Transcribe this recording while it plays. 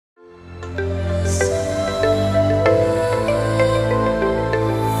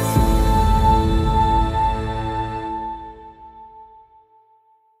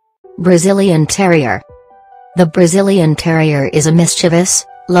Brazilian Terrier. The Brazilian Terrier is a mischievous,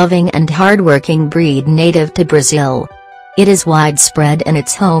 loving and hardworking breed native to Brazil. It is widespread in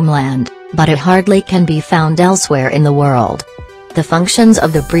its homeland, but it hardly can be found elsewhere in the world. The functions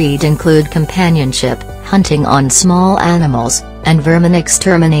of the breed include companionship, hunting on small animals, and vermin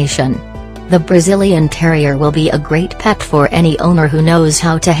extermination. The Brazilian Terrier will be a great pet for any owner who knows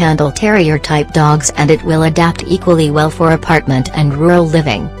how to handle terrier-type dogs, and it will adapt equally well for apartment and rural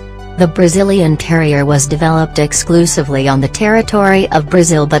living. The Brazilian Terrier was developed exclusively on the territory of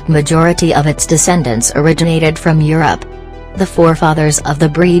Brazil, but majority of its descendants originated from Europe. The forefathers of the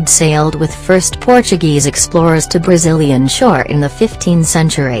breed sailed with first Portuguese explorers to Brazilian shore in the 15th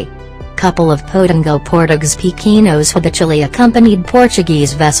century. Couple of Podingo Portuguese pequenos habitually accompanied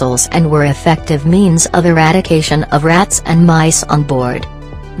Portuguese vessels and were effective means of eradication of rats and mice on board.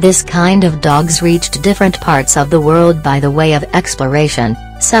 This kind of dogs reached different parts of the world by the way of exploration,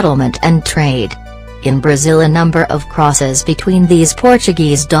 settlement and trade. In Brazil, a number of crosses between these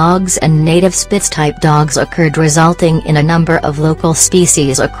Portuguese dogs and native Spitz-type dogs occurred, resulting in a number of local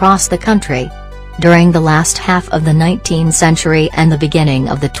species across the country. During the last half of the 19th century and the beginning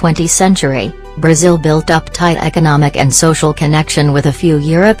of the 20th century, Brazil built up tight economic and social connection with a few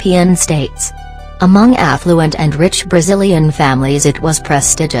European states. Among affluent and rich Brazilian families, it was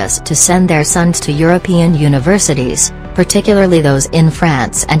prestigious to send their sons to European universities, particularly those in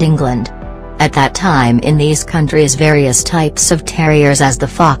France and England. At that time in these countries, various types of terriers, as the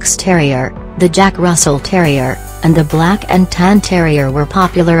Fox Terrier, the Jack Russell Terrier, and the Black and Tan Terrier, were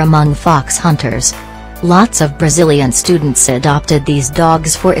popular among fox hunters. Lots of Brazilian students adopted these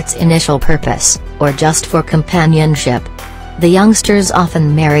dogs for its initial purpose, or just for companionship. The youngsters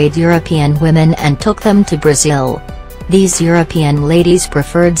often married European women and took them to Brazil. These European ladies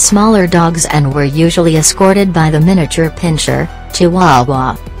preferred smaller dogs and were usually escorted by the miniature Pinscher,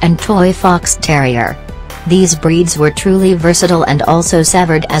 Chihuahua, and Toy Fox Terrier. These breeds were truly versatile and also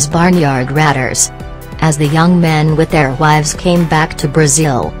served as barnyard ratters. As the young men with their wives came back to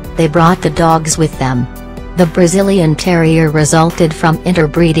Brazil, they brought the dogs with them. The Brazilian Terrier resulted from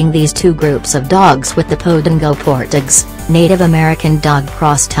interbreeding these two groups of dogs with the Podingo Portuguese, Native American dog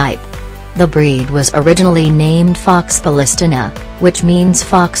cross type. The breed was originally named Fox Palestina, which means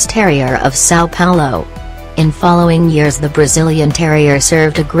Fox Terrier of São Paulo. In following years, the Brazilian Terrier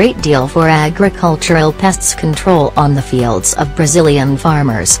served a great deal for agricultural pests control on the fields of Brazilian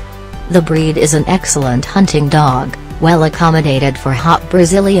farmers. The breed is an excellent hunting dog, well accommodated for hot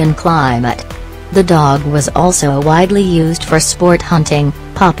Brazilian climate. The dog was also widely used for sport hunting,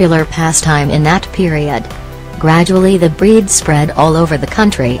 popular pastime in that period. Gradually the breed spread all over the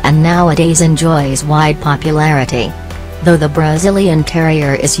country and nowadays enjoys wide popularity. Though the Brazilian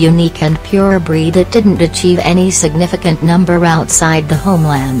Terrier is unique and pure breed, it didn't achieve any significant number outside the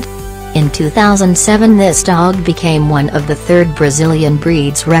homeland. In 2007 this dog became one of the third Brazilian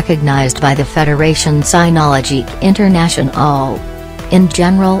breeds recognized by the Federation Cynologique Internationale. In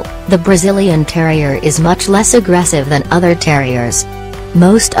general, the Brazilian Terrier is much less aggressive than other terriers.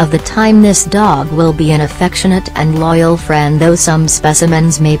 Most of the time this dog will be an affectionate and loyal friend, though some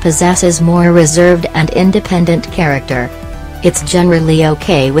specimens may possess more reserved and independent character. It's generally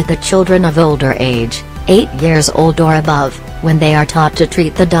okay with the children of older age, 8 years old or above, when they are taught to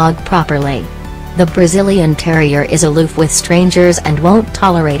treat the dog properly. The Brazilian Terrier is aloof with strangers and won't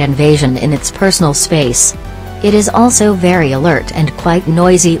tolerate invasion in its personal space. It is also very alert and quite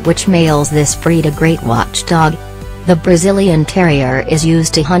noisy, which makes this breed a great watchdog. The Brazilian Terrier is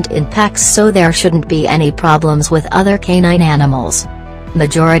used to hunt in packs, so there shouldn't be any problems with other canine animals.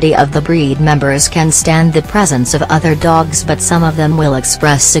 Majority of the breed members can stand the presence of other dogs, but some of them will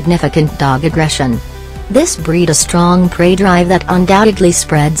express significant dog aggression. This breed a strong prey drive that undoubtedly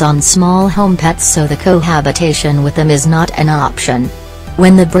spreads on small home pets, so the cohabitation with them is not an option.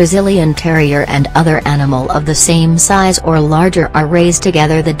 When the Brazilian Terrier and other animal of the same size or larger are raised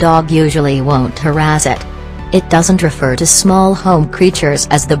together, the dog usually won't harass it. It doesn't refer to small home creatures,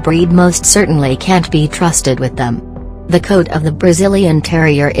 as the breed most certainly can't be trusted with them. The coat of the Brazilian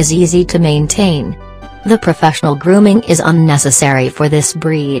Terrier is easy to maintain. The professional grooming is unnecessary for this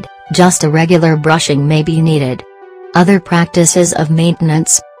breed, just a regular brushing may be needed. Other practices of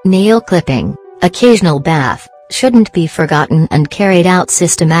maintenance, nail clipping, occasional bath, shouldn't be forgotten and carried out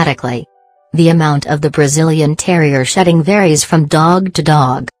systematically. The amount of the Brazilian Terrier shedding varies from dog to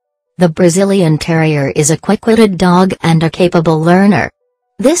dog. The Brazilian Terrier is a quick-witted dog and a capable learner.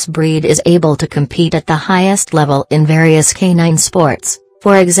 This breed is able to compete at the highest level in various canine sports,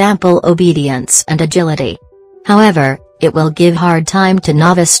 for example obedience and agility. However, it will give hard time to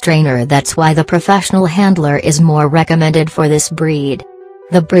novice trainer. That's why the professional handler is more recommended for this breed.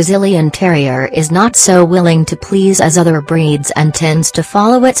 The Brazilian Terrier is not so willing to please as other breeds and tends to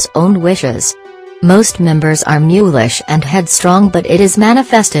follow its own wishes. Most members are mulish and headstrong, but it is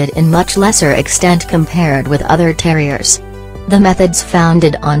manifested in much lesser extent compared with other terriers. The methods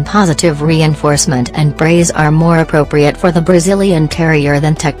founded on positive reinforcement and praise are more appropriate for the Brazilian Terrier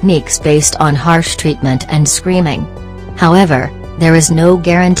than techniques based on harsh treatment and screaming. However, there is no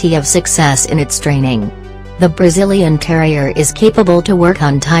guarantee of success in its training. The Brazilian Terrier is capable to work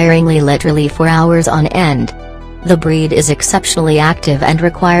untiringly, literally for hours on end. The breed is exceptionally active and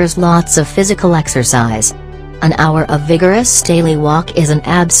requires lots of physical exercise. An hour of vigorous daily walk is an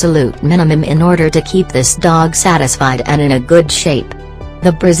absolute minimum in order to keep this dog satisfied and in a good shape.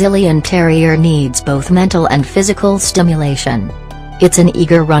 The Brazilian Terrier needs both mental and physical stimulation. It's an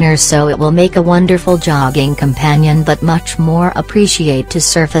eager runner, so it will make a wonderful jogging companion, but much more appreciate to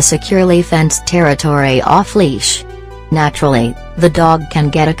surf a securely fenced territory off-leash. Naturally, the dog can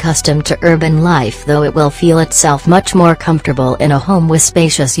get accustomed to urban life, though it will feel itself much more comfortable in a home with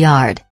spacious yard.